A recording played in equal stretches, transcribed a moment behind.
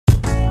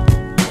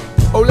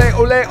Ole,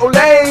 ole, ole.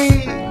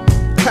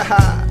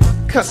 Haha,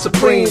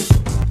 Cutsupreme.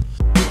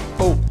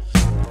 Oh,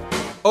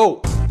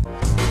 oh.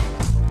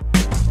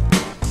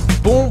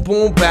 Boom,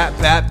 boom, bap,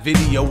 bap,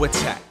 video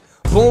attack.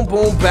 Boom,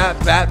 boom,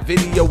 bap, bap,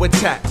 video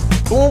attack.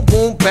 Boom,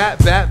 boom, bap,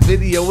 bap,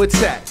 video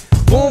attack.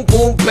 Boom,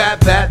 boom, bap,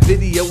 bap,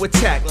 video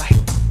attack. Like.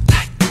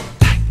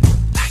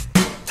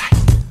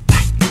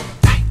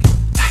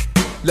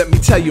 Let me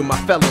tell you, my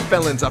fellow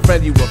felons, I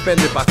friend you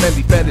offended by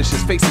Fendi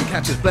fetishes, facing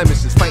catches,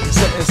 blemishes, fighting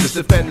sentences,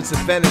 defendants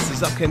and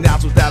fences, up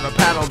canals without a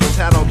paddle. The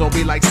tattle don't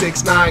be like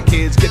 6'9",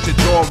 kids, get your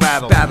jaw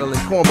rattled. Battling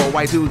cornrow,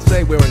 white dudes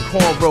say wearing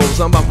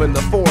cornrows. I'm up in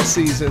the 4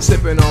 seasons,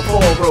 sipping on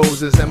 4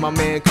 roses, and my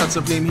man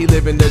Cutsupreme, he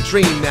living the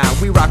dream now.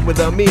 We rock with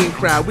a mean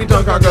crowd, we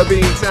dunk our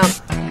bean town.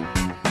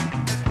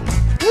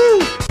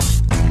 Woo!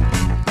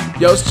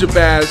 Yo, it's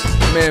Jabaz,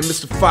 man,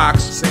 Mr.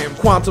 Fox, Sam,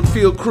 Quantum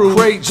Field Crew,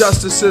 Great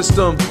Justice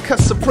System,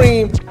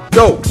 Cutsupreme,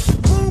 go!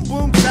 Boom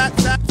boom tat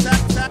tat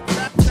tat tat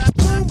tat tat.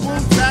 Boom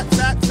boom tat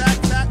tat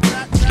tat tat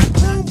tat tat.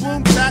 Boom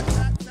boom tat.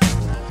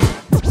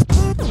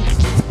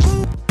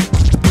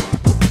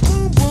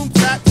 Boom boom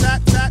tat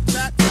tat tat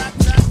tat tat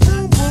tat.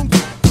 Boom boom.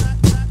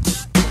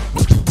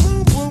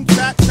 Boom boom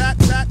tat tat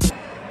tat.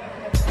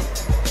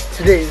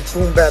 Today's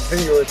boom bap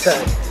video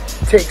attack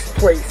takes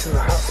place in the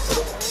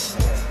hospital.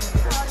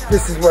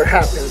 This is what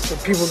happens when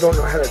people don't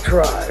know how to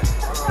drive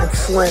and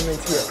slam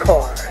into your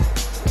car.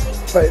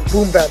 But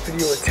boom bap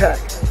video attack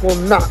will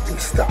not be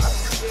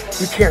stopped.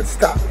 You can't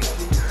stop me,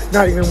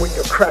 not even with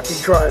your crappy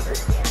driving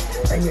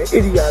and your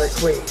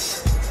idiotic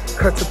ways.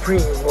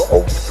 Cutsupreme will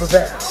always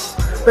prevail.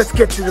 Let's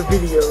get to the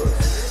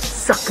videos,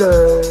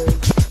 suckers.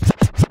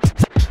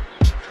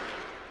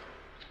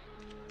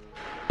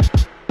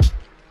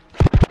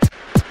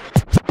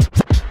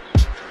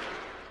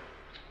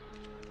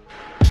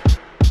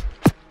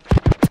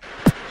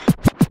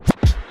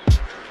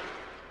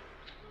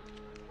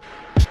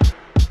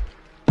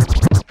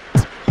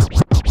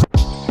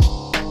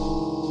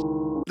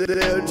 Did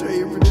I tell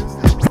you produce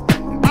this?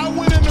 I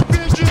went into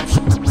vengeance.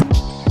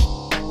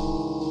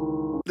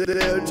 Did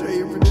I tell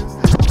you produce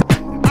this?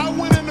 I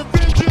went into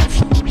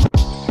vengeance.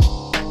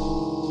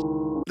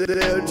 Did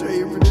I tell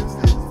you produce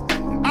this?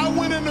 I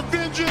went into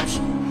vengeance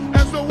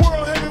as the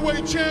world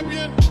heavyweight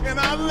champion, and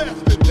I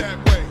left it that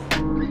way.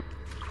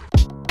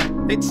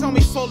 They told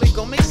me Foley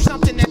go make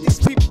something at these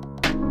people.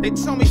 They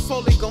told me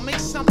Foley go make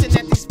something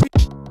at these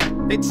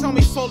people. They told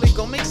me Foley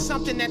go make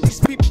something at these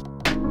people.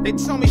 They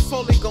told me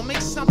Foley go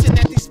make something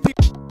that these people.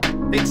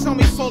 They told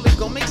me Foley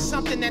go make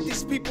something that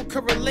these people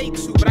could relate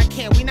to, but I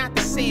can't, we not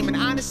the same, and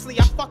honestly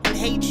I fucking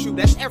hate you,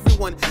 that's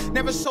everyone.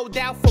 Never sold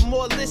out for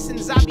more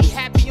listens, I'll be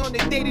happy on the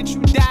day that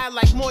you die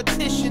like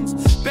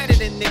morticians. Better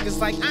than niggas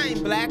like I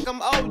ain't black, I'm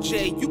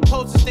OJ. You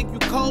posers think you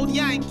cold,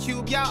 yeah I ain't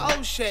Cube, y'all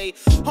O'Shea.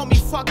 Homie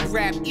fuck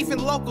rap, even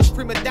locals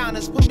prima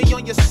donnas. Put me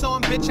on your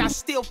song, bitch, I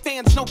steal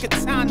fans, no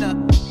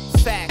katana.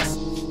 Facts.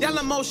 Y'all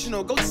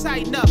emotional, go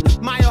tighten up.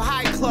 Mile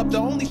High Club, the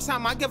only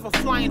time I give a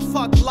flying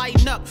fuck,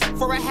 lighten up.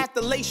 For I have to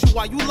lace you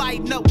while you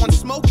lighten up. Want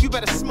smoke, you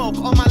better smoke.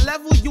 On my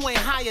level, you ain't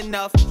high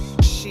enough.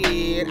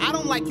 Shit, I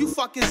don't like you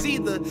fuckers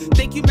either.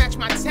 Think you match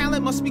my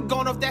talent, must be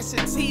going off that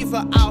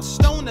sativa. I'll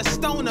stone a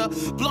stoner,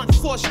 blunt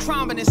force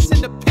trauma, and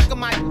send a pic of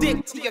my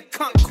dick to your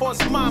cunt cause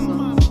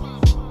mama.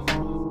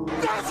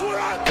 That's what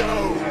I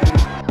do.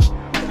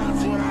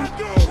 That's what I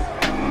do.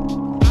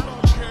 I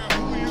don't care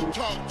who you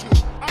talk to.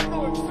 I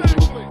know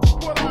exactly.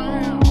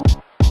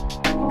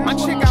 My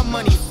chick got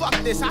money, fuck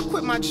this, I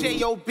quit my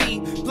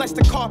J.O.B. Bless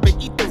the carpet,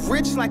 eat the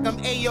rich like I'm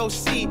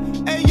AOC.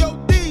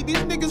 AOD, these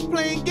niggas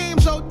playing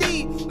games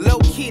OD. Low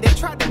key, they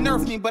tried to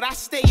nerf me, but I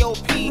stay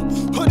OP.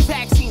 Hood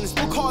vaccines,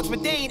 full cards,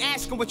 but they ain't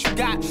asking what you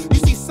got. You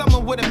see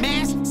someone with a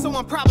mask,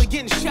 someone probably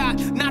getting shot.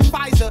 Not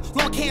Pfizer,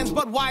 long hands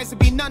Budweiser,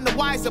 be none the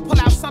wiser. Pull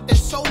out something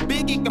so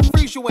big it can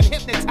freeze you and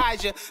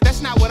hypnotize you.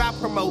 That's not what I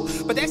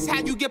promote, but that's how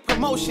you get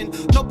promotion.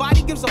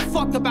 Nobody gives a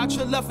fuck about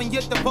your love and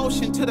your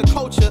devotion to the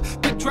culture.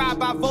 Pick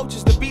drive-by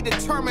vultures to be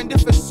determined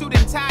if a suit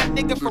and tie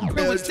nigga from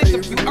privilege think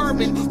if you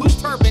urban,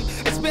 loose turban.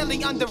 It's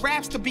barely under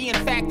wraps to be in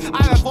fact.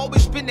 I have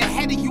always been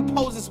ahead of you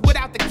posers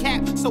without the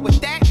cap. So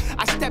with that,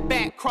 I step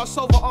back, cross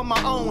over on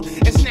my own,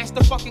 and snatch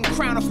the fucking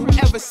crown of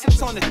whoever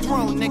sits on the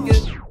throne, nigga.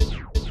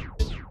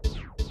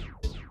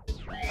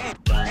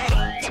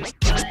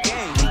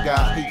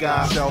 He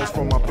got shells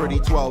from a pretty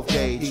 12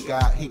 gauge. He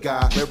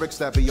got lyrics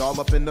that be all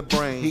up in the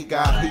brain. He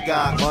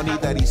got money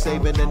that he's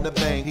saving in the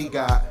bank. He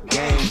got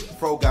game,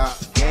 Fro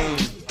got game.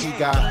 He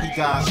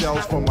got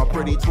shells from a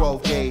pretty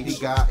 12 gauge.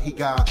 He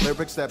got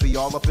lyrics that be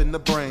all up in the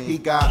brain. He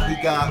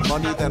got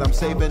money that I'm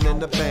saving in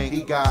the bank.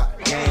 He got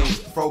game,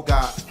 Fro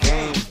got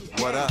game.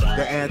 What up?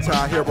 The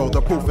anti-hero,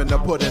 the proof in the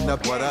pudding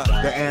up. What up?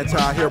 The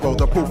anti-hero,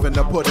 the proof in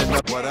the pudding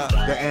up. What up?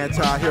 The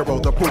anti-hero,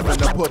 the proof in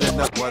the pudding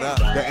up. What up?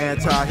 The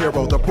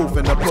anti-hero, the proof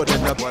in the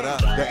pudding up. What up?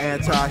 The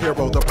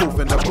anti-hero, the proof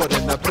in the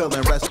pudding up.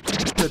 Feeling rest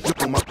to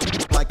do my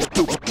like a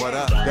dupe. What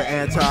What up? The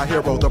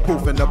anti-hero, the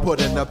proof in the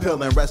pudding, the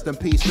pillin'. Rest in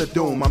peace to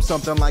Doom. I'm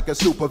something like a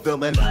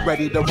supervillain,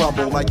 ready to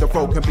rumble like the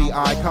flow can be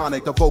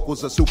iconic. The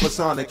vocals are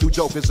supersonic. You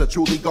jokers are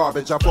truly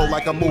garbage. I flow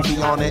like a movie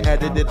on it,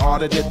 edited,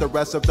 audited. The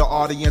rest of the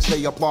audience,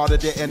 they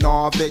applauded it and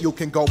all of it. You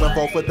can go and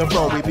vote for the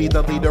flow. We be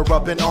the leader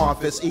up in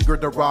office, eager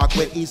to rock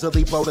with,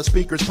 easily blow the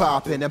speakers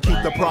poppin' and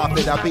peep the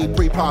profit. I be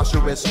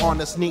preposterous on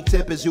the sneak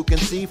tip, as you can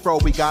see, fro.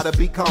 We gotta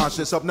be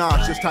conscious,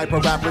 obnoxious type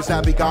of rappers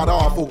that be god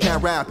awful.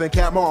 Can't rap and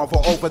can't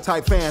marvel over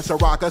type fans to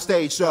rock a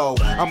stage show.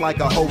 I'm like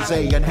a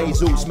Jose and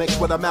Jesus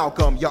mixed with a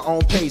Malcolm. Your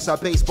own pace, a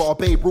baseball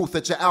Babe Ruth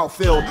at your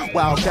outfield.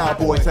 Wild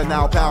cowboys are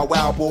now pow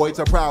wow boys.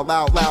 A proud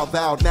loud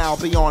vowed now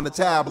be on the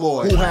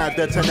tabloid. Who had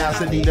the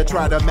tenacity to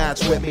try to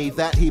match with me?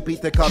 That he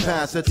beat the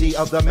capacity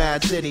of the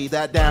mad city.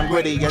 That damn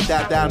gritty and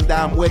that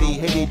damn witty.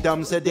 Hitty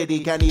dumb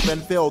sedity can't even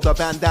feel the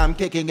Van Damme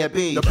kicking it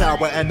be. The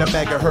power and the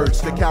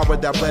megahertz. The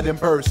coward that bled and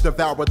burst.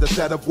 Devour the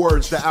set of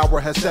words. The hour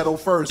has settled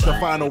first. The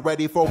final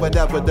ready for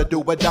whatever to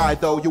do or die.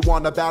 Though you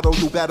want to battle,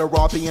 you better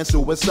off being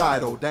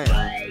suicidal.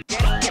 Damn.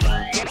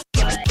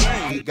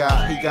 He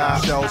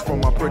got shells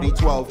from a pretty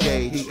 12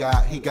 gauge. He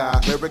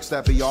got lyrics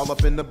that be all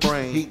up in the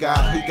brain. He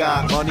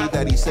got money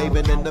that he's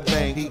saving in the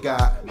bank. He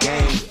got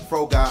game,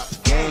 fro got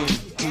game.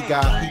 He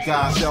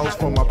got shells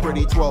from a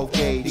pretty 12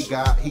 gauge.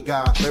 He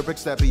got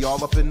lyrics that be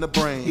all up in the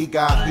brain. He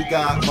got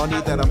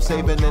money that I'm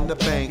saving in the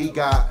bank. He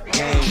got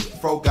game,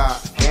 fro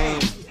got game.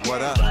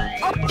 What up?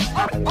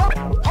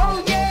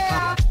 Oh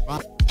yeah.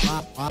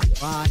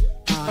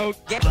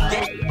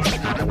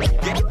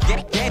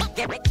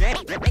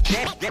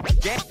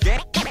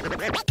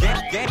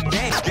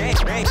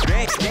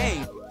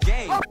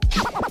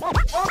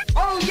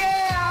 Oh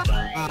yeah.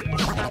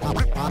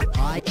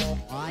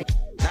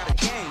 Not a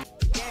game.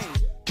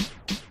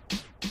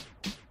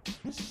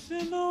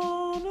 Missing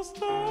on a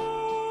star.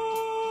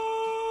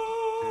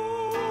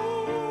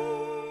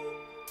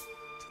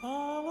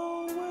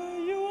 Follow where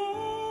you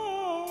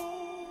are.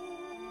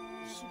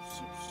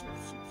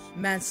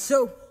 Man,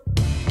 so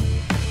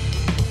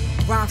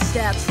rhyme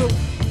style true.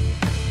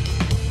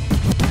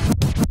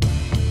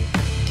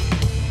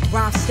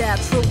 Rhyme style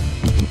true.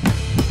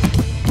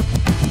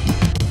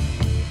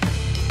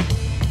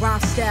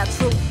 Rhyme style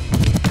true.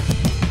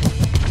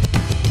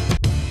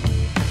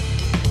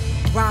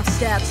 Rhyme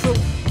style true.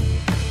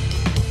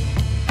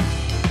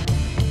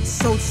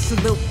 So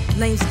salute,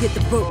 lanes get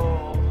the boot.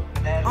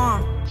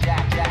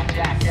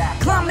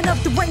 Climbing up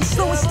the ranks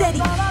slow and steady,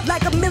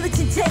 like a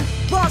militant tank.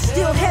 Bars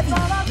still heavy,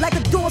 like a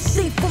door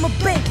safe from a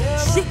bank.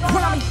 Shit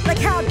grimy, like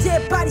how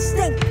dead bodies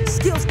stink.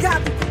 Skills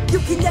godly, you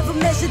can never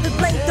measure the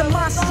length of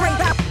my strength.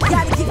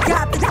 Gotta give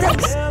God the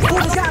thanks.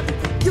 Orders godly,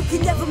 you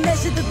can never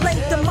measure the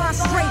length of my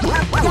strength.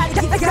 Gotta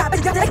give God the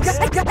thanks.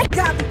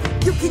 Godly,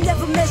 you can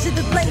never measure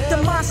the length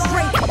of my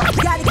strength.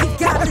 Gotta give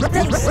God the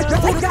thanks.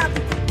 Orders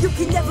godly, you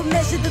can never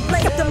measure the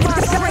length of my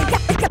strength.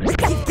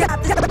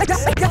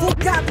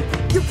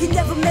 You can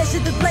never measure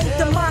the length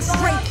of my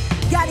strength.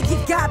 Gotta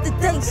give God the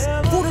thanks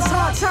for those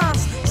hard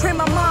times. Train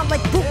my mind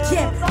like boot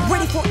camp,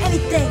 ready for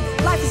anything.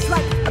 Life is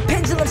like a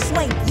pendulum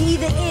swing. You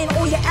either in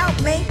or you're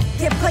out, man.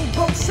 Can't play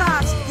both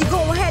sides. You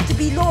gon' have to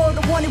be loyal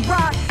to one and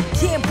ride.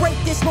 Can't break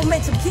this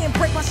momentum, can't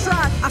break my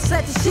stride. I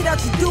slapped the shit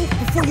out you do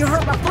before you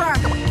hurt my pride.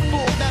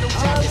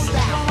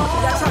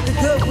 Y'all talking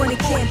good when it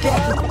can't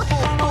back it.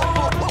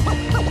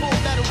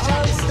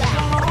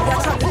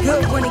 Y'all talking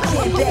good when it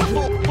can't back it.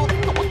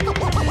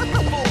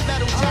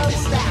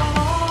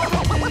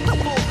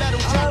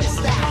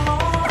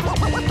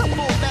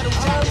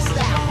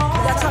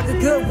 Y'all talking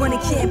good when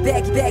it can't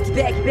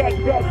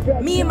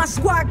back. Me and my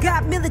squad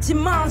got militant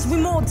minds. We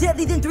more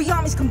deadly than 3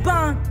 armies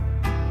combined.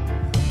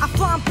 I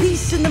find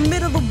peace in the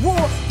middle of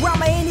war. Ground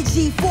my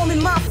energy,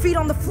 forming my feet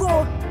on the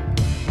floor.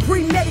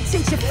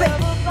 Premeditate your fate.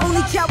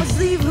 Only cowards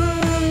leave,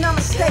 not a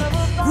mistake.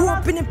 Grew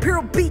up in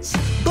Imperial Beach,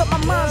 but my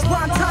mind's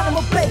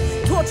Guantanamo Bay.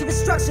 Torture and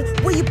structure,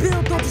 where you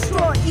build or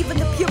destroy. Even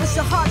the purest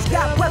of hearts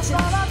got rupture.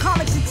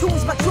 Comics and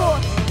tunes by Troy.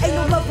 Ain't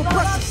no love for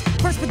brushes.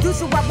 First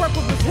producer, I work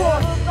with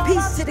reward.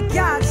 Peace to the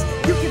gods.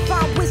 You can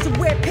find wisdom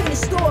where pain is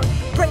stored.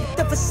 Break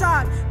the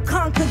facade,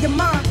 conquer your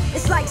mind.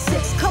 It's like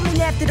 6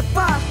 coming after the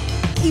 5.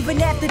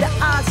 Even after the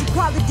odds,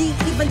 equality,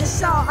 even the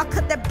saw. I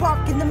cut that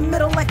bark in the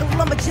middle like a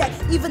lumberjack.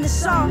 Even the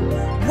song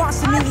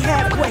wants to meet me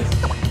halfway. You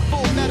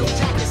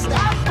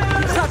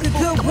talking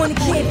good when it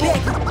can't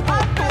back it.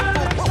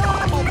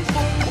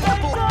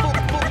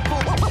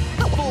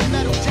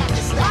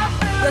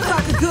 You're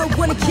talking good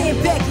when it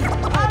can't back it.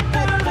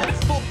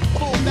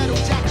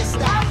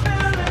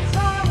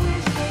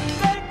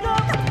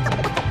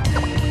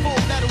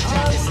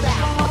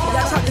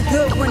 Y'all talking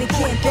good when it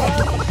can't back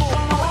it.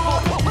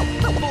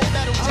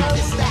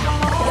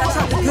 Y'all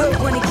talking good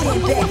when it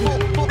can't back it.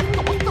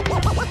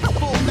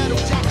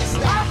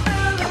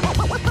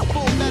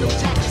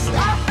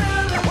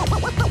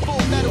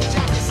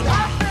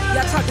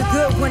 Y'all talking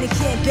good when it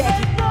can't back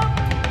it.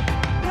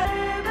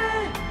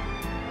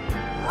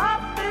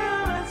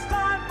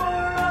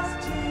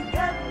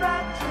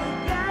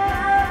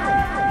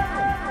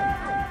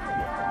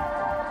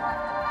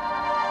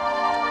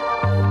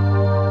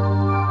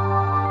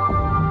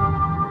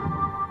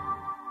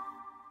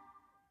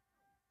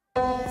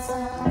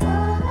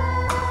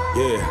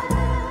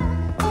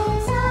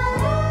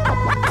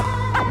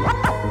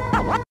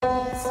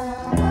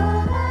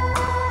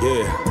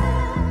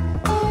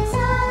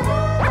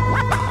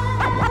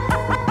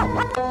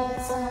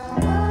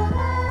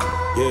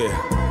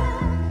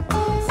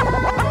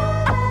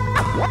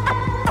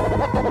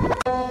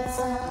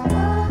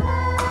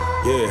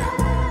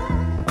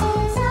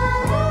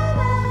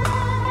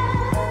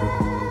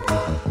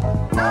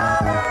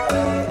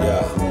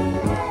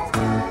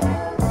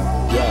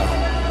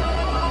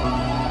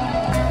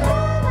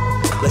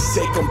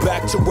 take them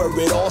back to where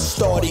it all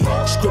started.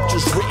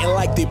 Scriptures written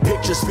like they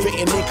pictures fitting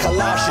in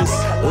collages.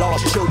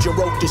 Lost children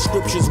wrote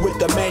descriptions with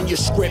the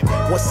manuscript.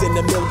 Once in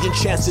a million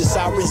chances,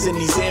 sirens in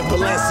these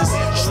ambulances.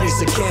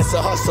 Streets of cancer,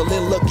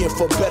 hustling, looking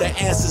for better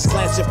answers.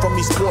 Glancing from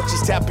these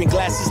porches, tapping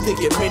glasses,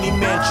 thinking many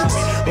mansions.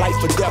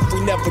 Life or death, we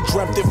never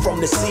dreamt it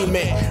from the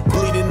cement.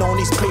 Bleeding on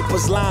these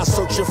papers, lines,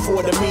 searching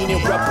for the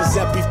meaning.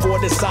 Represent before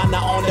the sign,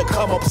 now on the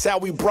come ups, how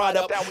we brought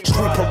up.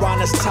 Street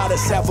piranhas taught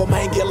us, have them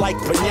hanging like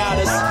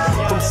pinatas.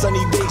 From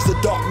sunny days to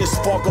darkness,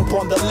 fog up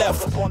on the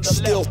left.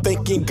 Still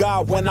thinking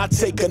God when I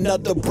take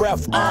another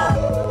breath. Baby,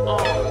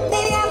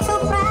 I'm so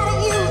proud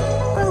of you.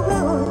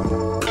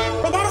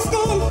 Ooh, we gotta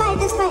stay and fight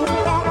this fight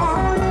together.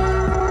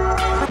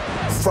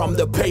 From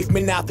the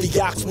pavement out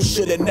the ox, we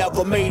should've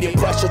never made it.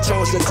 Pressure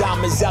turns the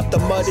diamonds out the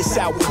mud, it's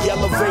how we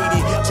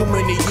elevated. Too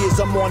many years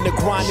I'm on the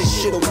grind,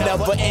 this shit'll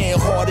never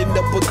end. Hard in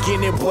the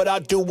beginning, but I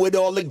do it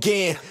all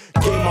again.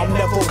 Game I'm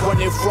never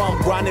running from,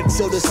 grinding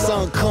till the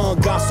sun come.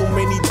 Got so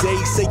many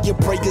days saying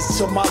prayers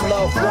to my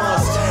loved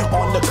ones.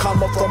 On the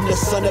come up from the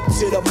sun up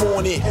to the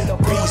morning.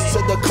 Peace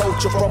to the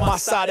culture from my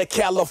side of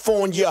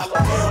California.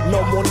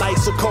 No more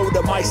nights or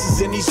colder, mice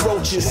is in these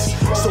roaches.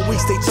 So we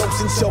stay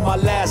toast until my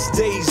last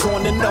days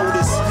on the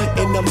notice.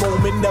 In the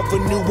moment, never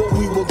knew what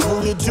we were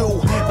going to do.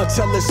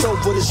 Until it's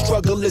over, the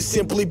struggle is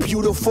simply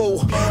beautiful.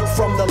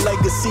 From the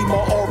legacy,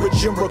 my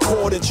origin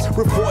recorded.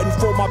 Reporting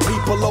for my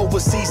people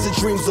overseas, the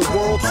dreams of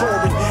world touring.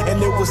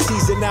 And it was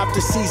season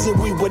after season,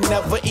 we were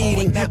never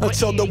eating.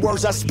 Until the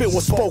words I spit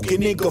were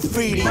spoken in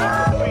graffiti. Baby,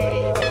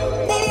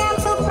 I'm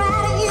so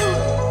proud of you.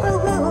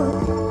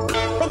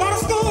 Ooh, we gotta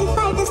stay and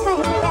fight this fight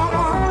together.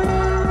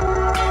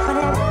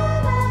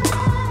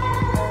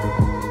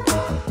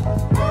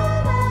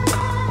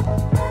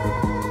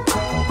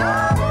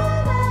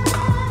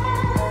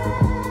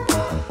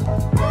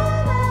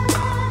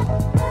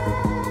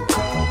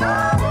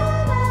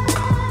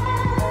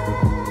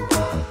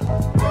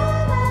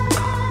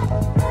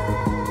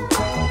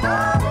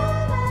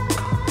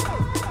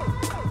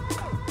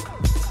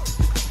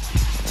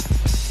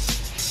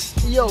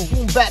 Yo,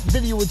 boom bap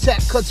video attack,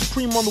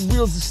 Cutsupreme on the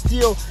wheels of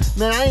steel.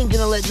 Man, I ain't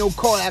gonna let no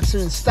car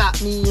accident stop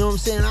me, you know what I'm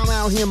saying? I'm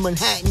out here in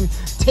Manhattan,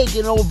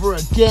 taking over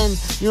again,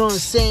 you know what I'm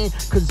saying?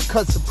 Cause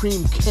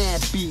Cutsupreme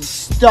can't be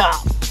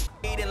stopped.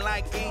 Eating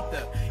like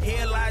ether.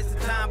 Here lies the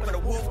time for the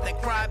wolf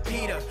that cried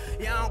Peter.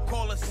 Yeah, I don't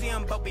call us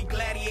him, but we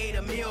gladiate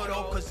a meal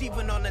though. Cause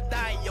even on the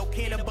diet, yo,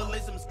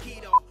 cannibalism's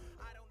keto.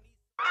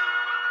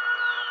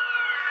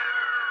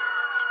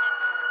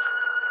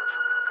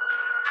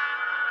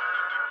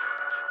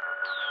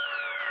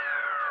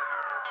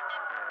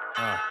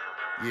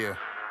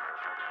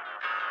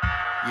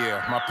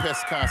 Yeah, my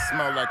piss kind of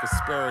smell like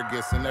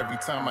asparagus, and every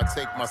time I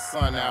take my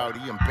son out,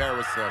 he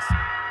embarrass us.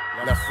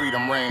 Let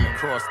freedom reign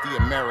across the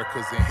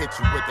Americas and hit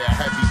you with that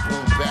heavy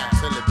boom back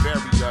till it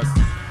bury us.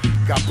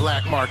 Got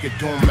black market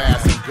doom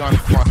mass and gun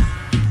front.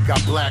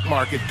 Got black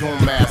market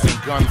doom mass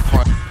and gun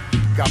front.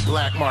 Got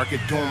black market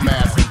doom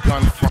mass and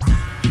gun front.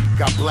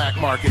 Got black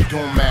market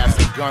doom mass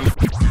and gun.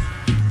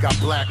 Got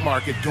black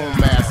market doom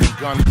mass and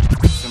gun.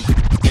 Some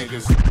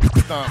niggas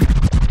stump.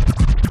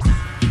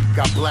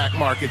 Got black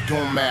market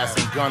doom mass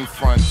and gun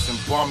fronts and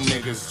bum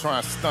niggas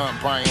trying to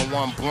stunt buying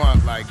one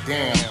blunt like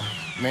damn.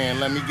 Man,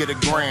 let me get a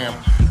gram.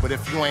 But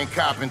if you ain't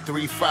copping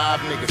 3-5,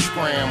 niggas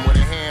scram with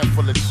a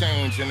handful of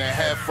change and a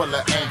head full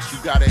of angst.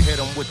 You gotta hit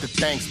them with the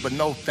thanks, but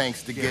no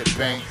thanks to get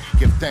banked.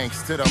 Give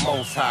thanks to the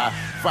most high.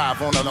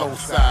 5 on the low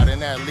side,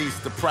 and at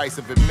least the price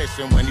of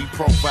admission when he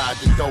provide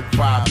the dope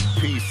vibe.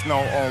 Peace, no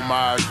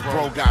homage.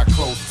 Bro got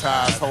close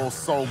ties, whole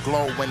soul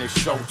glow when it's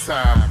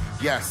showtime.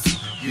 Yes.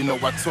 You know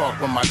I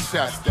talk with my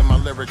chest, and my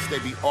lyrics, they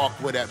be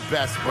awkward at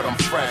best, but I'm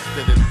fresh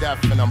to the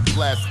death and I'm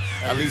blessed.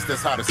 At least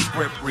that's how the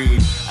script read.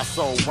 I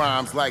sold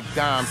rhymes like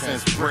dimes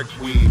since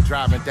brickweed.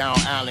 Driving down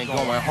Allen,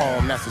 going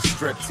home, that's a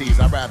strip tease.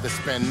 I'd rather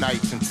spend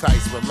nights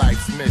enticed with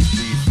life's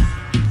mysteries.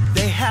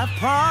 They have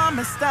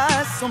promised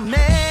us so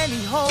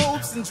many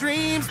hopes and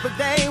dreams, but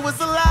they was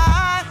a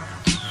lie.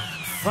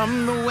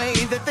 From the way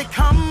that they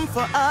come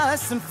for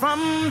us and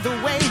from the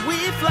way we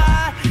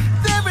fly.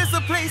 There is a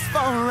place for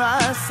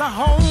us, a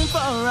home for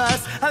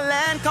us, a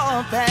land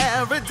called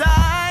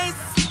paradise,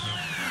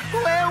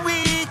 where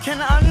we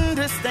can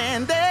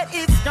understand that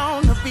it's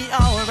gonna be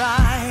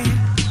alright.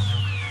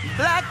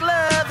 Black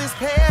love is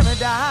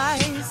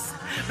paradise,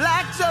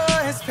 black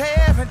joy is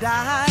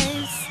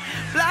paradise,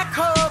 black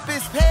hope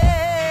is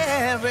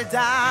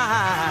paradise.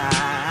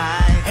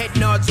 Head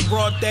nods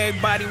abroad to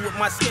everybody with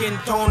my skin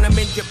tone. I'm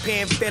in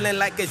Japan feeling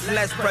like it's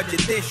less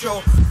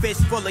prejudicial.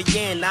 Fist full of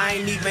yen, I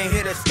ain't even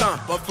hit a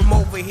stump. But from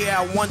over here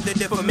I wondered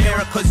if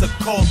America's a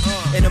cult.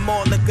 And I'm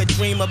all like a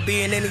dream of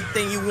being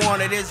anything you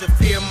want. It is a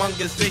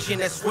fearmonger's vision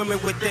that's swimming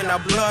within our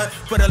blood.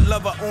 For the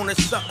love of owning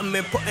something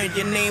and putting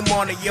your name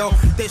on it, yo.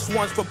 This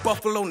one's for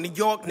Buffalo, New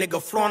York.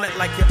 Nigga, flaunt it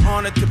like you're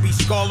honored to be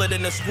scholar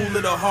in the school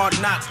of the hard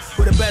knocks.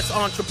 We're the best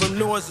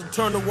entrepreneurs and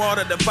turn the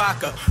water to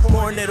vodka.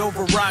 Pouring it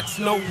over rocks,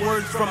 no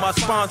words from our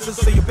sponsors.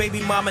 So your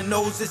baby mama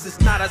knows this is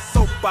not a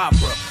soap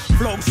opera.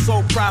 Flow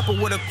so proper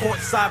with a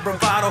courtside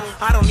bravado.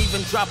 I don't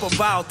even drop a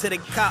vowel till they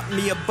cop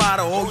me a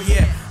bottle. Oh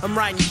yeah, I'm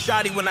riding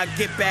shoddy when I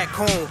get back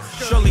home.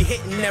 Surely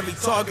hitting every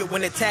target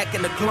when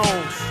attacking the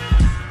clones.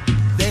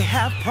 They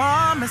have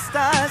promised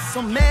us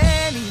so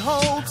many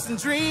hopes and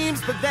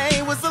dreams, but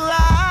they was a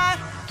lie.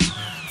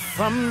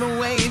 From the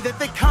way that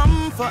they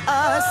come for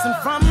us and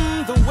from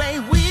the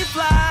way we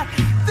fly,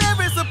 there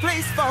is a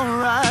place for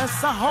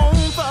us, a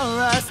home for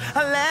us,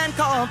 a land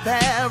called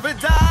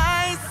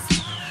paradise,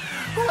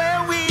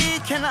 where we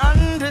can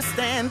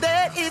understand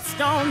that it's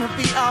gonna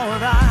be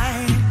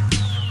alright.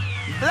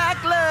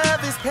 Black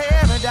love is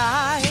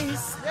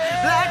paradise,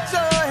 black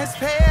joy is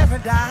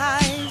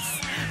paradise,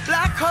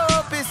 black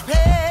hope is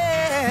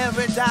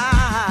paradise,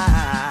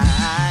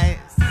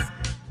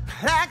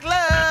 black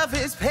love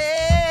is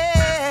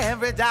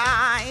paradise.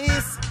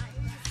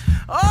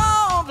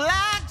 Oh,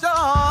 black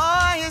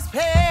joy is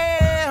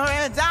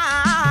paradise.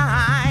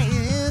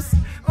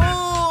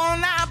 Oh,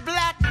 now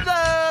black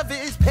love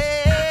is paradise.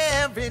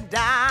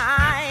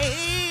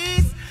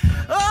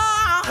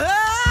 Oh,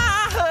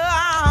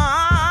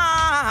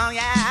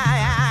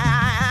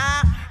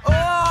 yeah.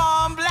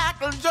 Oh, black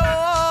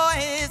joy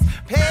is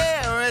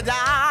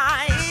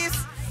paradise.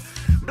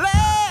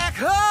 Black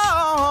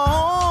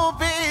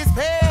hope is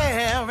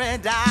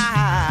paradise.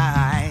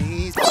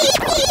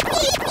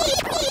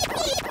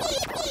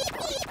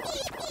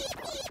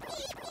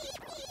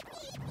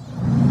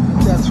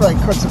 That's right,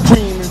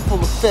 Cutsupreme in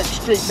full effect,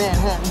 straight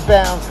Manhattan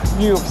bound,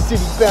 New York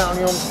City bound,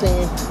 you know what I'm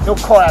saying? No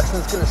car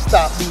accident's gonna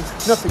stop me,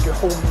 nothing can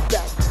hold me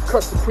back.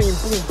 Cutsupreme,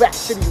 boom back,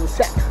 video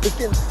attack. Let's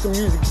get into some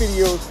music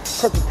videos.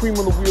 Cutsupreme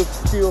on the wheels of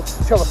steel.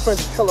 Tell a friend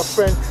to tell a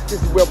friend.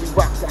 This is where we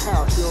rock the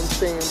house, you know what I'm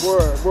saying?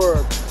 Word,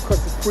 word.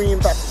 Cutsupreme,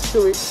 about to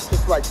kill it,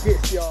 just like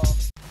this, y'all.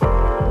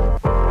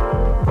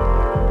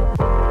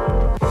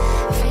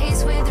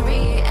 Faced with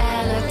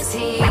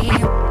reality.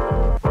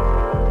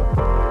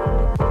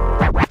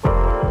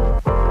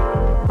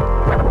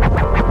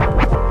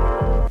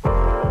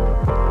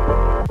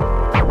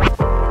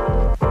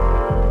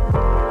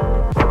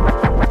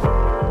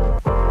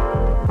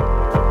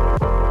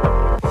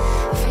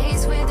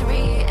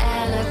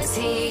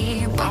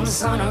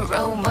 On a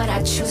road, but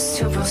I choose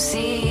to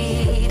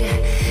proceed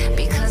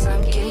because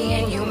I'm giddy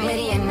and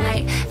humidity at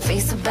night.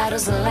 Face the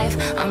battles of life,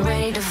 I'm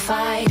ready to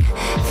fight.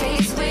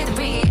 Faced with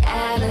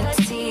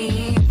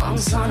reality,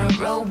 bumps on a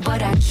road,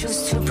 but I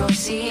choose to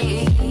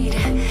proceed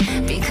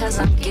because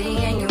I'm giddy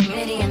and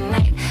humidity at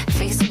night.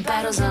 Face the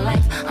battles of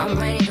life, I'm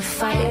ready to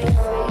fight.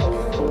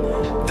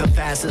 The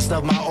fastest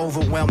of my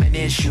overwhelming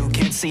issue.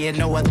 Can't see it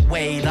no other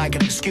way, like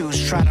an excuse.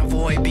 Trying to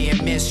avoid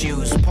being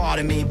misused.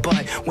 Pardon me,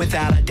 but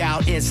without a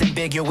doubt it's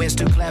ambiguous.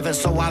 Too clever,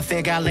 so I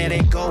figure I let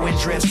it go and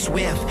drift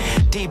swift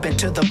deep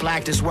into the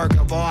blackest work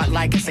of art,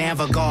 like it's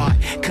avant-garde,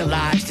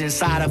 collaged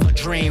inside of a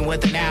dream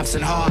with an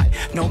absent heart.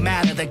 No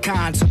matter the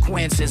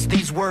consequences,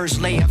 these words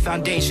lay a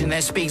foundation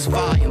that speaks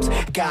volumes.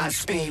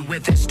 Godspeed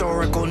with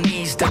historical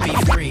needs to be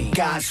free.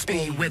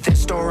 Godspeed with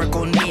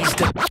historical needs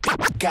to.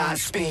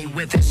 Godspeed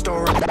with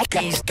historical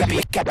needs to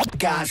be.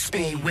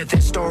 Godspeed with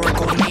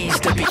historical needs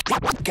to be.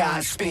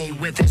 Godspeed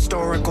with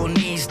historical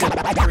needs to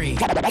be free.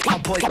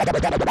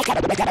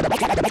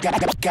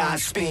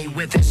 Godspeed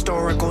with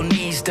historical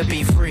needs to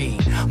be free.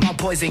 My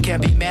poison can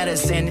be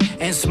medicine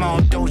in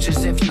small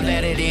doses if you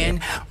let it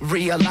in.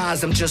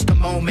 Realize I'm just a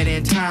moment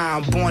in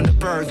time, born to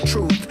birth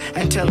truth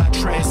until I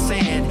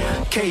transcend.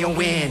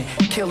 KON,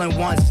 killing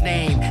one's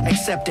name,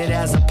 accepted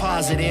as a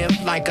positive,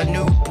 like a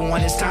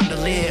newborn. It's time to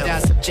live.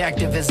 As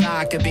subjective as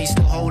I could be,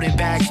 still holding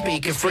back,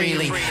 speaking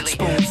freely.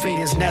 Spoon feed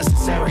is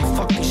necessary.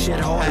 Fuck these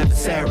shithole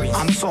adversaries.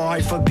 I'm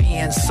sorry for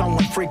being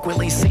someone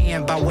frequently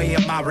seen by way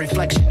of my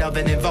reflection of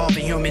an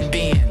evolving human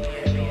being.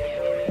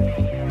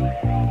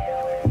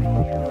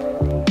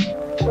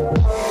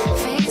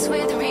 Faced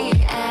with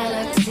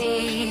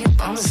reality,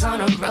 bumps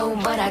on a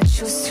road, but I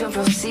choose to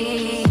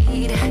proceed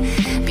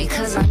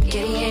because I'm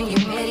giddy and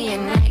humidity at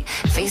night.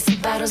 Face the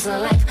battles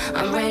of life,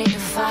 I'm ready to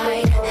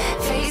fight.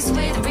 Faced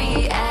with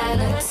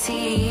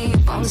reality,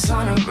 bumps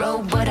on a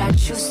road, but I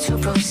choose to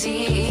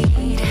proceed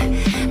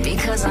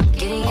because I'm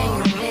giddy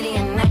and humidity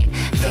at night.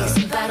 Face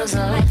the battles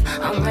of life,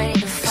 I'm ready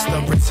to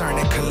fight. It's the return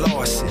of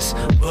Colossus,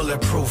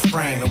 bulletproof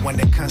frame. And when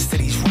it comes to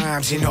these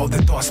rhymes, you know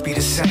the thoughts be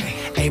the same.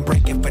 Ain't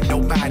breaking for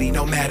nobody,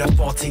 no matter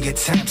faulty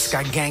attempts.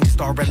 Got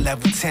gangstar at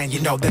level 10,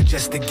 you know that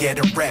just to get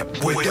a rep.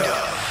 With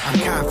I'm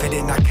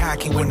confident, not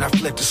cocky when I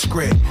flip the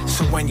script.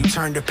 So when you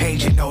turn the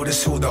page, you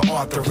notice who the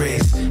author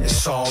is.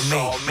 It's all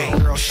me.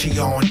 Girl, she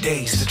on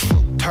days. The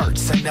truth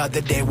hurts.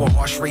 Another day with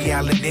harsh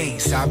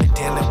realities. I've been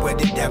dealing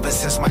with it ever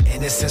since my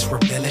innocence,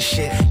 revealing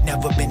shit.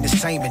 Never been the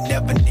same and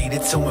never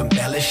needed to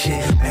embellish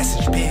it.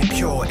 Message being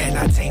pure and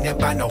not tainted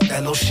by no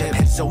fellowship.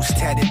 Pencils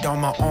tatted on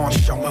my arm,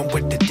 showing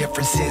what the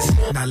difference is.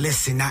 Now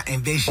listen, I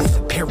envision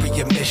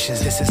superior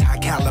missions. This is high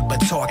caliber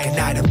talk and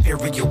not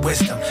inferior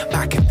wisdom.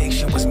 My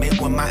conviction was made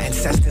when my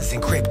ancestors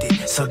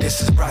encrypted. So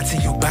this is brought to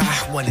you by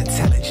one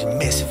intelligent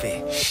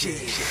misfit. Shit.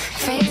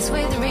 Faced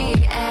with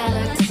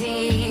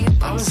reality,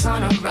 bumps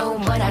on a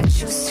road, but I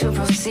choose to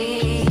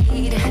proceed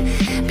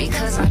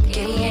because I'm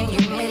giddy and you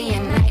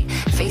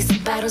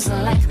battles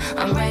of life,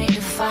 I'm ready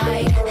to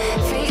fight.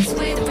 Faced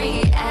with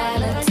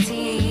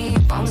reality,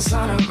 bumps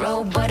on the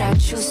road, but I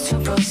choose to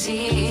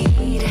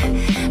proceed.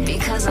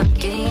 Because I'm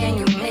giddy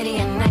and humidity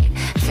at night.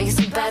 Face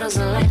the battles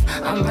of life,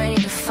 I'm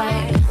ready to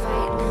fight.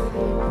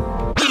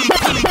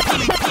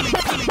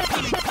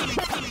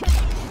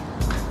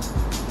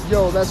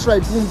 Yo, that's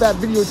right, Boom Bap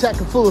Video Attack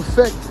in full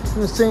effect. You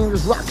know what I'm saying?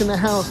 Just rocking the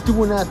house,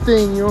 doing that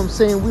thing, you know what I'm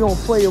saying? We don't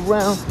play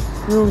around.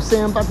 You know what I'm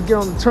saying? I'm about to get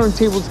on the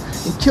turntables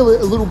and kill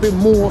it a little bit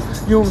more.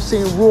 You know what I'm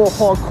saying? Raw,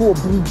 hardcore,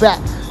 boom bap,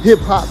 hip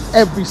hop.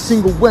 Every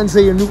single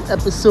Wednesday, a new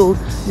episode.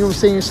 You know what I'm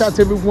saying? Shout out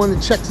to everyone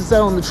that checks us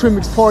out on the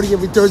Trimix Party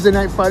every Thursday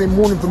night, Friday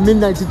morning from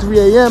midnight to 3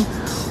 a.m.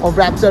 on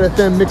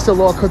Rap.fm,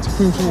 MixLR,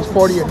 Cutsupreme Trimix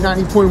Party at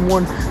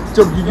 90.1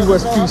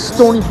 WUSB,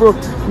 Stony Brook.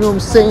 You know what I'm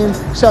saying?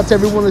 Shout out to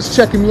everyone that's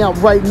checking me out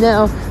right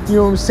now. You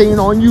know what I'm saying?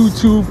 On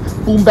YouTube,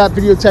 Boom Bap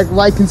Video Attack.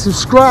 Like and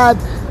subscribe.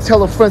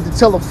 Tell a friend to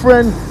tell a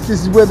friend.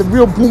 This is where the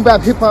real boom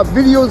bap hip hop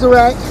videos are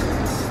at.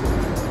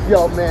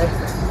 Yo, man,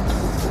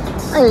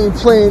 I ain't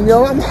playing,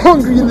 yo. I'm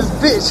hungry in this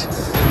bitch.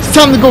 It's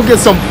time to go get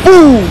some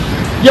food.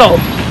 Yo,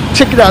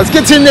 check it out. Let's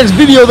get to the next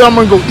video. Then I'm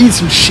gonna go eat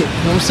some shit. You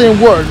know what I'm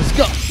saying? Word. Let's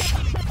go.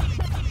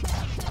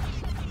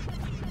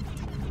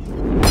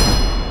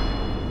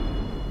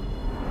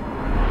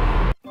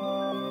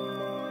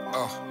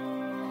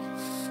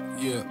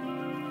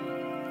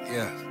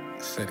 Yeah,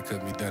 said it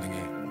couldn't be done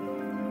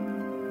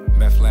again.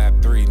 Meth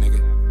Lab 3,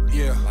 nigga.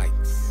 Yeah.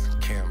 Lights,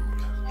 camera.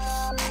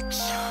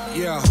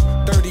 Yeah,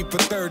 30 for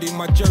 30,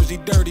 my jersey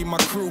dirty, my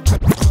crew.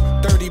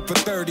 30 for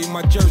 30,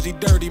 my jersey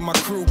dirty, my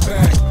crew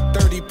back.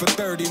 30 for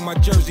 30, my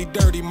jersey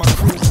dirty, my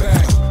crew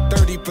back.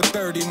 30 for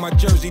 30, my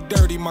jersey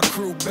dirty, my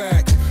crew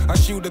back. I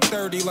shoot a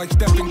 30 like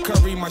Stephen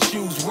Curry, my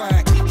shoes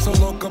whack. So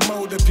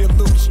locomotive, you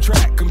lose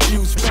track,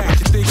 confused back.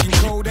 You're thinking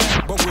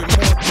Kodak, but with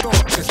more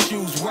thought, the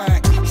shoes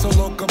whack. So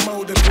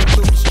locomotive,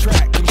 you lose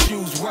track,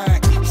 confused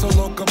whack. So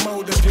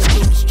locomotive, you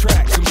lose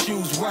track,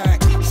 confused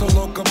whack. So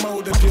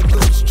locomotive, you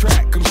lose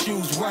track,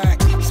 confused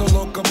whack. So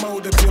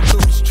locomotive, you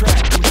lose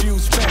track,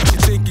 confused back.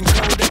 You're thinking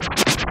Kodak,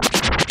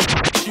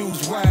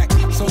 shoes whack.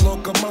 So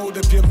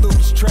locomotive, you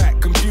lose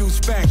track,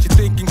 confused facts. You're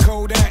thinking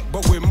Kodak,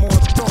 but with more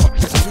thought,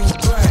 it's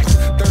two blacks.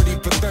 30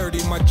 for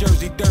 30, my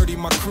jersey dirty,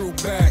 my crew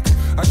back.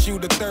 I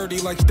shoot a 30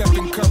 like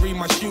Stephen Curry,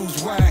 my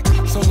shoes whack.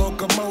 So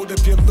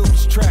locomotive, you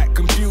lose track,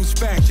 confused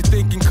facts. You're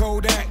thinking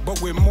Kodak,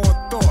 but with more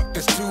thought,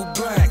 there's two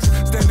blacks.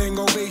 Standing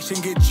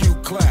ovation, get you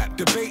clapped.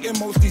 Debating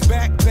most these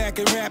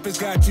backpacking rappers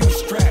got you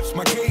straps.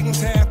 My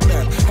cadence half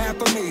left, half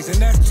amazing,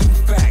 that's two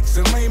facts.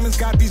 And layman's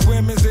got these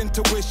women's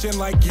intuition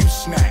like you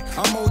snack.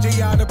 I'm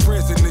OJ out of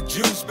prison, the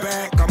juice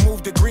back. I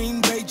moved to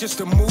Green Bay just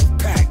to move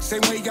pack.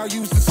 Same way y'all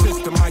use the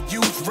system, I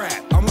use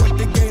rap. I'm what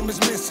the game is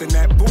missing,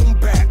 that boom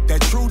bap,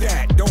 that true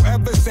that. Don't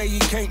ever say you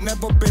can't,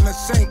 never been a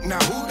saint. Now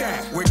who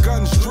that? With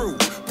guns drew,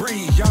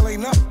 breathe. Y'all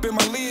ain't up in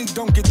my league.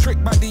 Don't get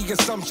tricked by the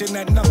assumption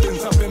that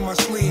nothing's up in my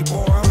sleeve.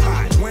 Boy, I'm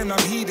hot. When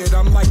I'm heated,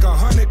 I'm like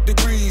 100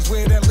 degrees.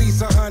 With at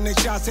least 100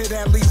 shots, hit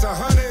at least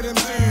 100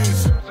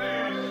 MCs.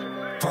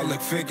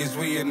 Public figures,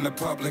 we in the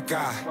public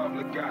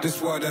eye.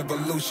 This what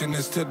evolution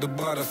is to the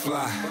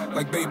butterfly.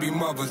 Like baby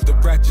mothers, the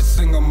ratchet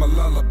sing them a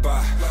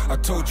lullaby. I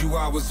told you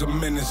I was a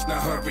menace, now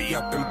hurry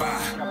up and buy.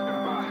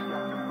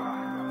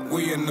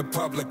 We in the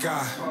public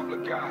eye.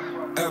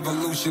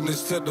 Evolution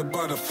is to the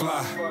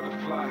butterfly.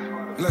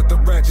 Let the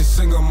ratchet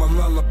sing them a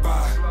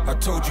lullaby. I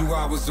told you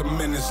I was a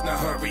menace, now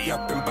hurry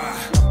up and buy.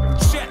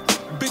 Check.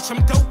 Bitch,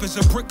 I'm dope as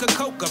a brick of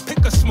coca.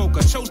 Pick a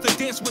smoker, chose to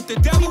dance with the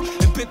devil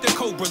and bit the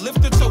cobra.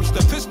 Lift the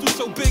toaster, pistol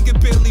so big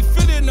it barely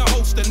fit in the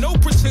holster. No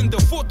pretender,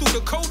 fought through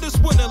the coldest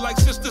winter like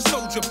Sister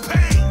Soldier.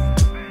 Pain.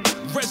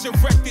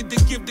 Resurrected to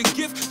give the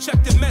gift.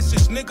 Check the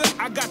message, nigga.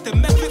 I got the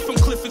method from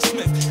Clifford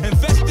Smith.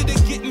 Invested in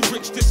getting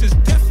rich. This is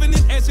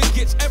definite as it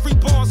gets. Every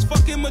bar's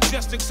fucking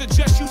majestic.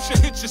 Suggest you should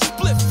hit your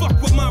split.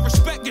 Fuck with my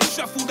respect, get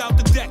shuffled out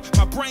the deck.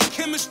 My brain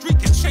chemistry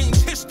can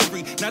change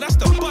history. Now that's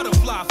the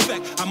butterfly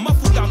effect. I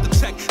muffled out the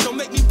tech. Don't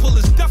make me pull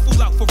his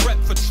duffel out for rep.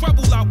 For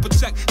trouble, I'll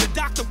protect. The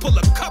doctor pull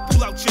a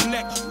couple out your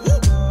neck. Woo.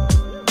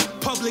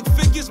 Public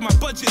figures, my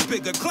budget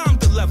bigger. Climb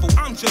the level,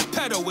 I'm just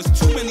pedo. It's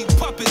too many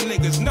puppet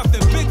niggas. Nothing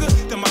bigger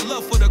than my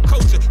love for the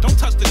culture. Don't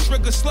touch the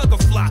trigger, slugger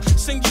fly.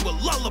 Sing you a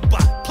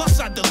lullaby, plus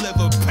I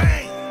deliver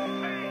pain.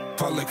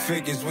 Public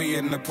figures, we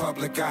in the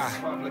public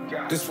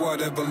eye. This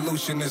what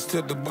evolution is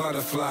to the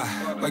butterfly.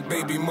 Like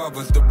baby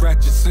mothers, the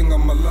ratchet sing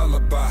them a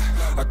lullaby.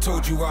 I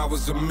told you I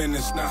was a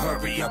menace, now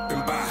hurry up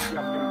and buy.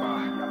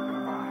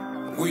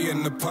 We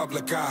in the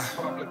public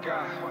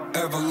eye.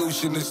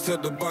 Evolution is to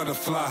the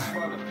butterfly.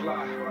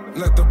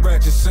 Let the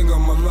ratchet sing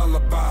them a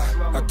lullaby.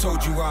 I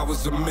told you I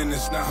was a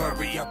menace, now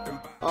hurry up and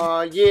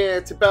buy. Yeah,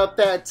 it's about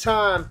that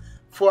time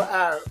for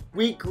our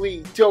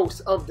weekly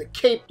dose of the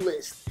Cape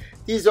list.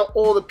 These are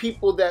all the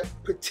people that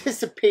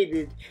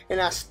participated in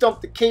our Stump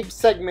the Cape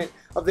segment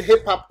of the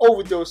Hip Hop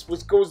Overdose,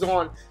 which goes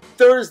on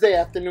Thursday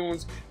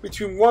afternoons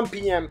between 1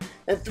 p.m.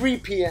 and 3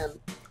 p.m.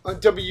 on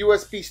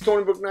WSB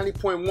Stony Brook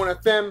 90.1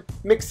 FM,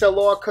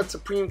 MixLR,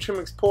 Cutsupreme,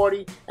 Trimmix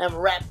Party, and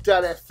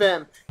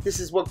Rap.fm. This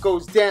is what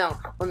goes down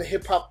on the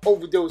Hip Hop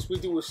Overdose. We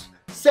do a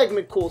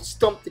segment called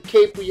Stump the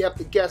Cape, where you have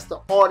to guess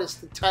the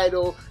artist, the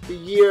title, the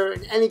year,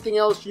 and anything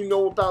else you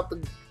know about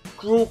the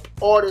group,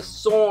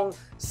 artist, song,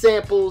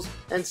 samples,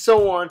 and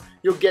so on.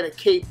 You'll get a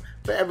cape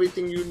for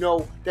everything you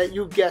know that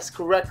you guessed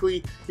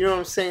correctly. You know what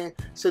I'm saying?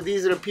 So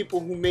these are the people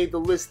who made the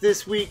list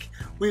this week.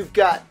 We've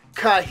got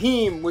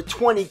Kaheem with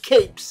 20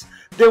 capes.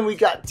 Then we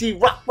got D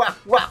Rock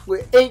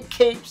with 8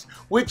 capes.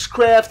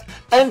 Witchcraft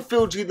and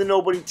Phil G the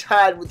Nobody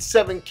tied with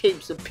 7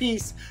 capes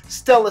apiece.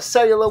 Stella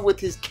Cellular with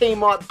his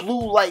Kmart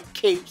Blue Light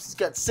capes. He's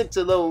got 6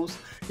 of those.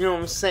 You know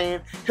what I'm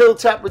saying?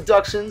 Hilltop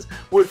Productions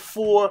with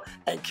 4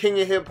 and King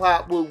of Hip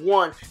Hop with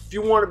 1. If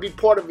you want to be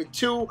part of it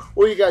too,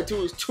 all you gotta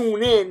do is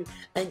tune in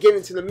and get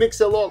into the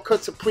MixLR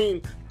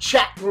Cutsupreme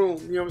chat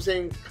room. You know what I'm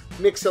saying?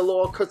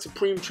 MixLR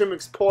Cutsupreme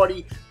Trimmix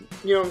Party.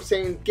 You know what I'm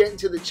saying? Get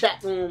into the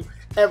chat room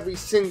every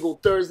single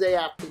Thursday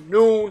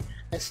afternoon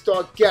and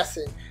start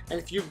guessing. And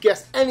if you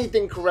guess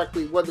anything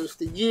correctly, whether it's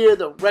the year,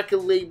 the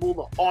record label,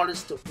 the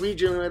artist, the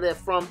region where they're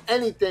from,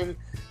 anything,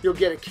 you'll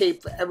get a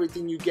cape for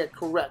everything you get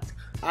correct.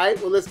 Alright,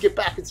 well, let's get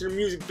back into the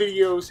music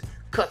videos.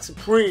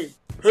 Cutsupreme.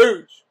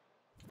 Peace.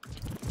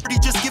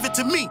 Just give it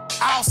to me.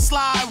 I'll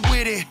slide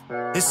with it.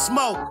 It's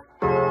smoke.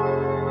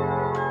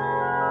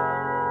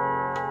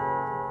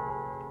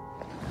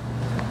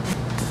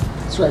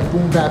 That's right,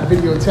 boom bap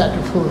video attack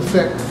in full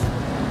effect.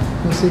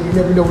 You know what I'm saying? You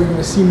never know where you're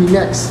gonna see me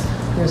next. You know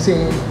what I'm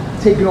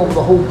saying? Taking over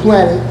the whole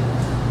planet.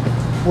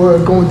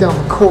 We're going down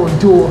the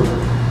corridor.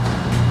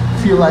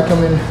 Feel like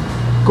I'm in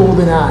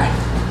GoldenEye.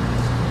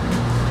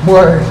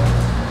 Word.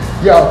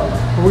 Yo,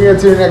 we're gonna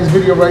do the next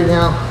video right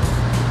now.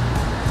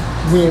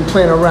 We ain't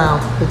playing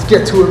around. Let's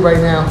get to it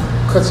right now.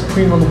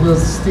 Cutsupreme on the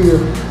wheels of steel.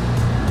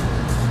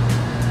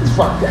 Let's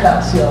rock the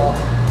house, y'all.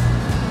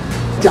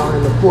 Down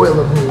in the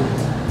boiler room.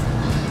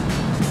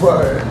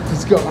 Word,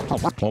 let's go.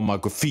 All my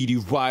graffiti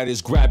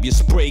riders, grab your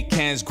spray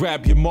cans,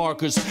 grab your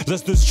markers.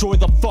 Let's destroy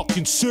the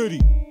fucking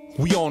city.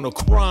 We on a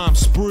crime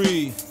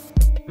spree.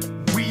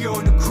 We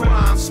on a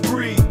crime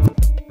spree.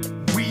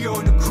 We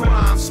on a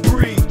crime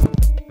spree.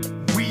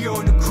 We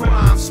on a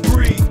crime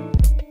spree.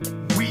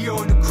 We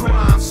on a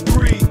crime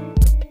spree.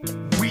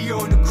 We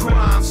on a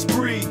crime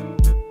spree.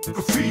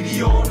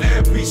 Graffiti on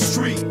every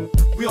street.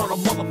 We on a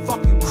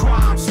motherfucking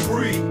crime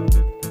spree.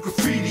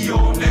 Graffiti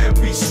on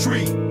every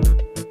street.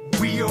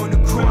 We on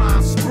a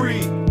crime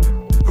spree.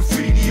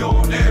 Graffiti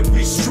on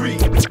every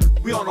street.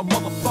 We on a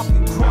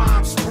motherfucking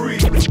crime spree.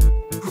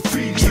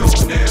 Graffiti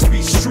on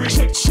every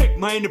street. Check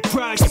my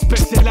enterprise,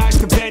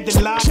 specialized in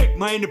vandalize. Check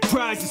my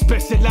enterprise,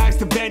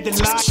 specialized in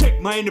vandalize. Check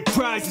my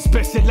enterprise,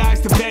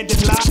 specialized in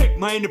vandalize. Check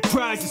my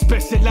enterprise,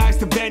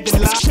 specialized in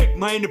vandalize. Check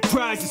my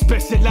enterprise,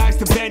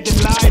 specialized in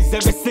vandalize.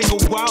 Every single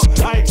while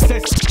I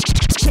access.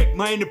 Check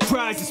my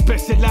enterprise,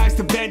 specialized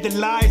in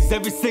vandalize.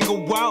 Every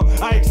single while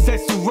I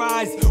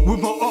accessorize. With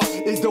my art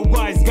is the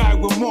wise guy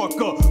with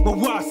marker. My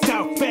wild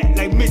style fat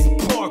like Miss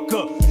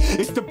Parker.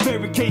 It's the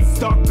barricade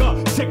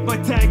stalker. Check my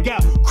tag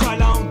out.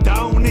 Crawl on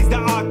down is the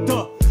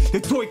author. The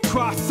toy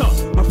crosser.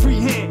 My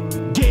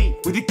freehand game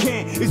with the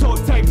can is all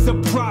types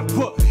of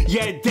proper.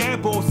 Yeah,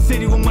 dabble.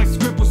 City with my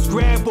scribble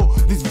scrabble.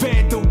 This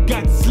vandal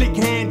got slick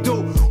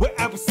handle. With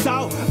apple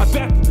south, I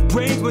back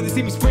brains when they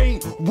see me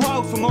spraying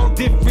walls from all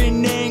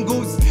different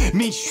angles.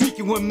 Me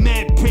shrieking with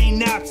mad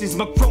pain options.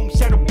 My chrome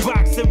shadow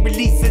boxing,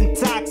 releasing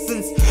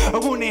toxins. I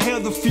wanna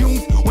inhale the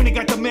fumes when they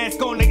got the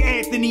mask on like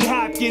Anthony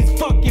Hopkins.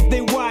 Fuck if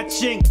they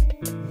watching.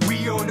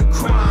 We on a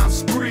crime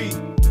spree.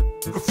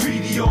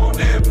 Graffiti on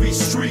every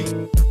street.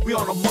 We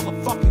on a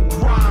motherfucking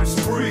crime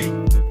spree.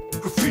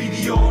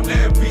 Graffiti on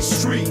every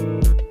street.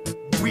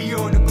 We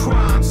on a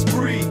crime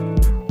spree.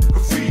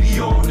 Graffiti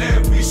on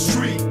every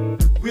street.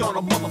 We on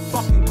a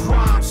motherfucking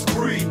crime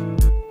spree.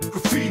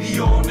 Graffiti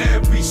on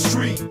every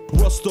street.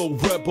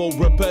 Rusto, rebel,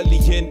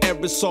 rebellion,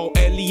 aerosol,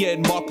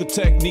 alien, marker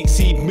techniques,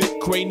 heat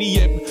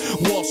mid-cranium,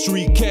 Wall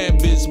Street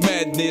canvas,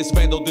 madness,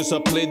 vandal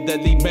discipline,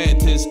 deadly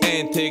mantis,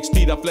 antics,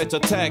 Tita Fletcher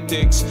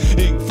tactics,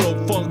 ink flow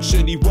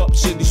function,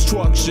 eruption,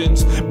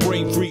 destructions,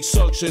 brain freak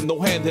suction,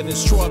 no handed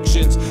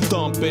instructions,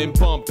 dumping,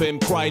 bumping,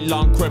 cry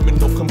long,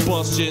 criminal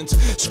combustions,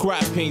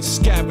 scrap paint,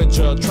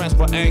 scavenger,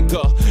 transfer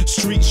anchor,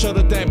 street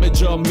shutter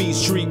damager, mean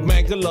street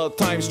mangler,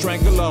 time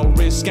strangler,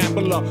 risk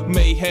gambler,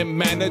 mayhem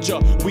manager,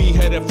 we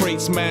headed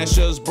freight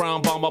smashers,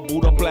 brown bomber,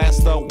 Buddha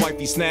blaster,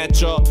 wifey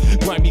snatcher,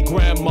 grimy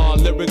grandma,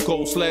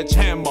 lyrical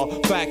sledgehammer,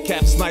 fat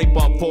cap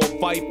sniper, for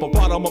viper,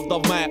 bottom of the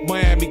map,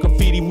 Miami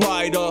graffiti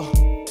rider.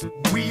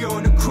 We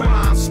on a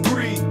crime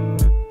spree.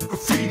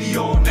 Graffiti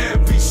on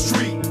every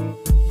street.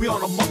 We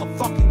on a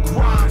motherfucking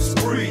crime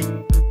spree.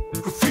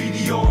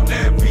 Graffiti on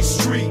every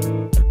street.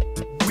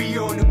 We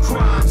on a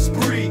crime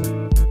spree.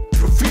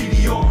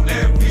 Graffiti on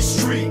every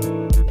street.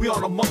 We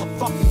on a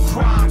motherfucking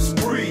crime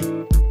spree.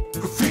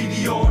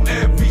 Graffiti on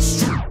every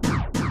street.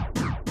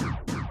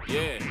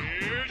 Yeah,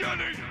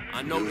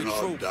 I know the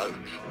truth. Doubt,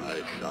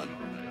 my son,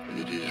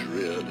 it is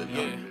real enough.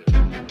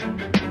 Yeah.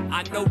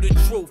 I know the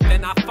truth,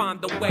 and I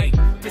find a way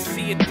to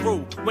see it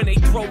through when they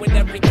throwin'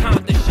 every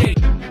kind of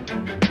shade.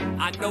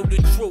 I know the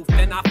truth,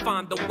 and I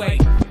find a way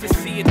to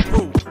see it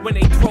through when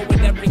they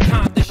throwin' every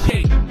kind of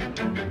shade.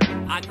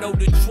 I know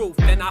the truth,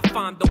 and I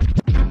find a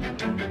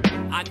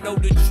I know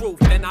the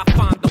truth, and I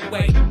find a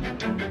way.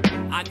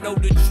 I know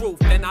the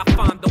truth, and I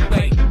find a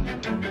way.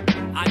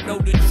 I know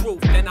the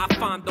truth, and I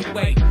find a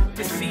way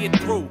to see it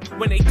through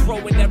when they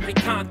throwin' every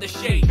kind of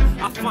shade.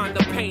 I find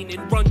the pain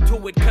and run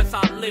to it cause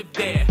I live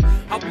there.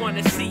 I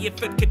wanna see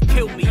if it could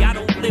kill me, I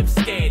don't live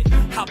scared.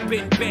 I've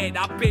been bad,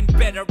 I've been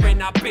better,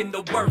 and I've been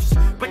the worst.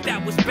 But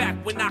that was back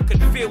when I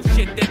could feel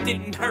shit that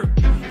didn't hurt.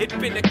 It's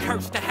been a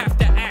curse to have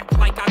to act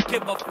like I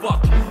give a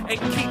fuck and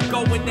keep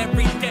going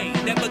every day,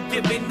 never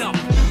giving up.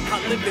 I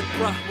live it,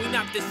 bruh, we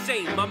not the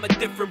same, I'm a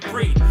different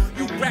breed.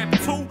 You rap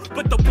too,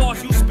 but the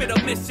bars you spit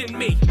are missing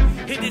me.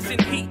 It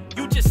isn't heat,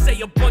 you just say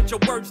a bunch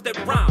of words that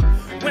rhyme.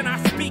 When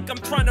I speak, I'm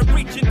trying to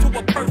reach into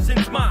a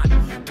person's mind.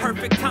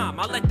 Perfect time,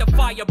 I let the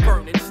fire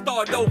burn and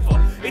start over.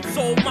 It's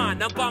all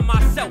mine, I'm by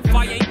myself,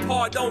 I ain't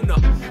part owner.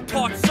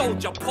 Part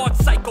soldier, part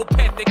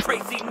psychopathic,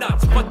 crazy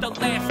nuts. But the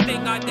last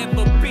thing I'd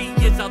ever be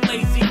is a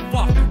lazy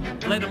fuck.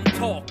 Let them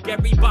talk,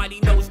 everybody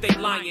knows they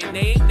lying.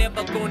 They ain't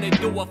never gonna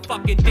do a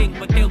fucking thing,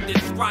 but they'll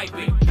describe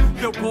it.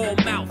 You're all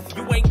mouth,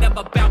 you ain't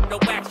never bout no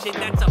action,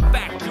 that's a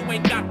fact. You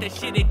ain't got the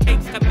shit it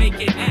takes to make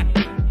it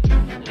happen.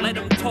 Let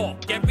them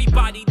talk,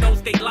 everybody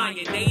knows they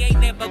lying. They ain't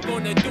never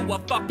gonna do a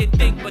fucking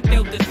thing, but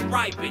they'll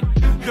describe it.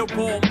 You're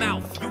all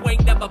mouth, you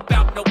ain't never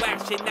bout no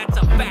action, that's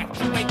a fact.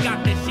 You ain't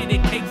got the shit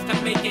it takes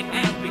to make it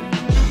happen.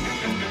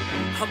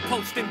 I'm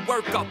posting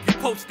work up, you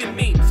posting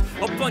memes.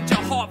 A bunch of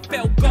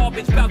heartfelt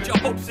garbage about your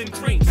hopes and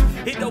dreams.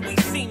 It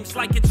always seems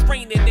like it's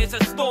raining, there's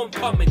a storm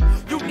coming.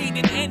 You need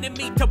an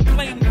enemy to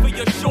blame for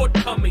your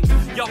shortcomings.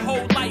 Your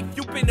whole life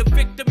you've been a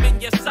victim in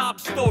your sob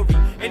story.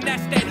 And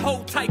that's that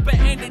whole type of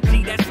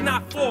energy that's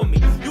not for me.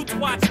 You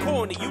twats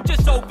corny, you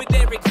just over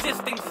there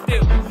existing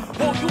still.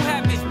 All you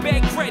have is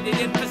bad credit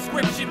and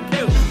prescription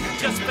pills.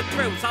 Just for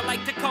thrills, I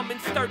like to come and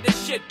stir the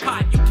shit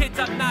pot. You kids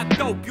are not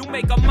dope, you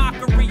make a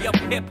mockery of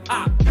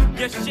hip-hop.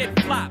 Your shit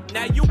flop,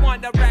 now you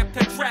wanna rap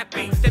to trap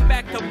beats. Then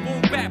back to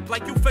boom bap,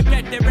 like you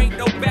forget there ain't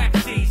no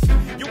backseats.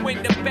 You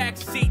in the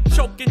backseat,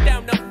 choking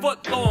down a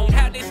foot long.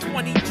 Had this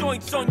 20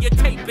 joints on your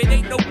tape, it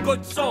ain't no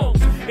good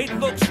songs. It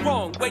looks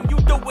wrong, when you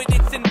do it,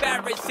 it's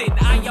embarrassing.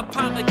 I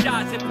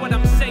apologize if what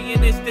I'm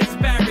saying is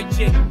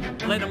disparaging.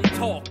 Let them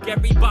talk,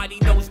 everybody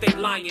knows they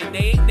lying.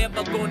 They ain't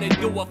never gonna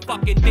do a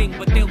fucking thing,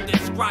 but they'll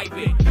describe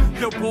it.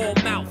 You're all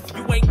mouth,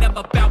 you ain't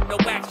never bout no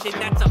action,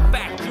 that's a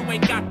fact. You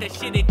ain't got the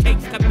shit it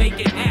takes to make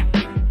it happen.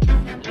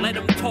 Let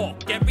them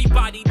talk,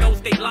 everybody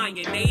knows they lying.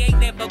 They ain't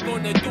never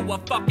gonna do a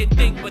fucking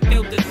thing, but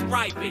they'll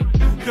describe it.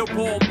 You're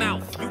all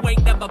mouth, you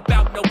ain't never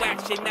bout no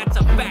action, that's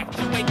a fact.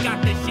 You ain't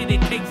got the shit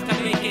it takes to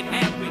make it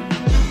happen.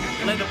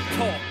 Let them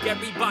talk,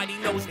 everybody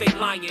knows they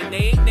lying.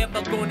 They ain't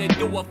never gonna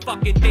do a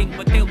fucking thing,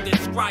 but they'll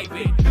describe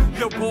it.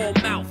 You're all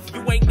mouth,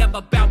 you ain't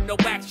never bout no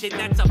action,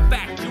 that's a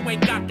fact. You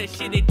ain't got the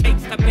shit it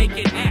takes to make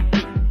it happen.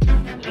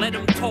 Let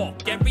them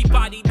talk,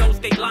 everybody knows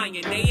they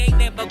lying. They ain't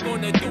never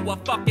gonna do a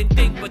fucking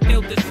thing, but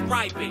they'll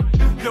describe it.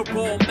 You're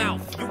all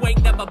mouth, you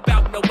ain't never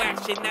bout no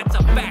action, that's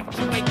a fact.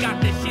 You ain't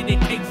got the shit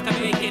it takes to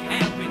make it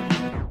happen.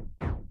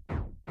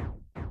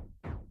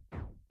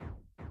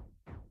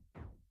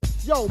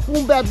 Yo,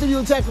 boom bap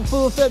video attack in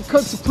full effect.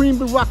 Cutsupreme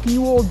been rocking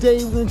you all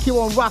day. We're gonna keep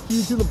on rocking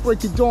you till the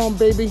break of dawn,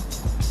 baby.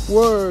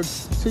 Word.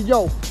 So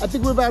yo, I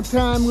think we're about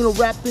time. We're gonna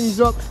wrap things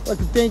up. I'd like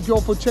to thank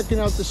y'all for checking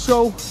out the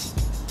show.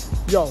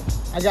 Yo,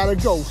 I gotta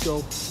go,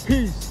 so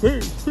peace,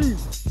 peace,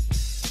 peace.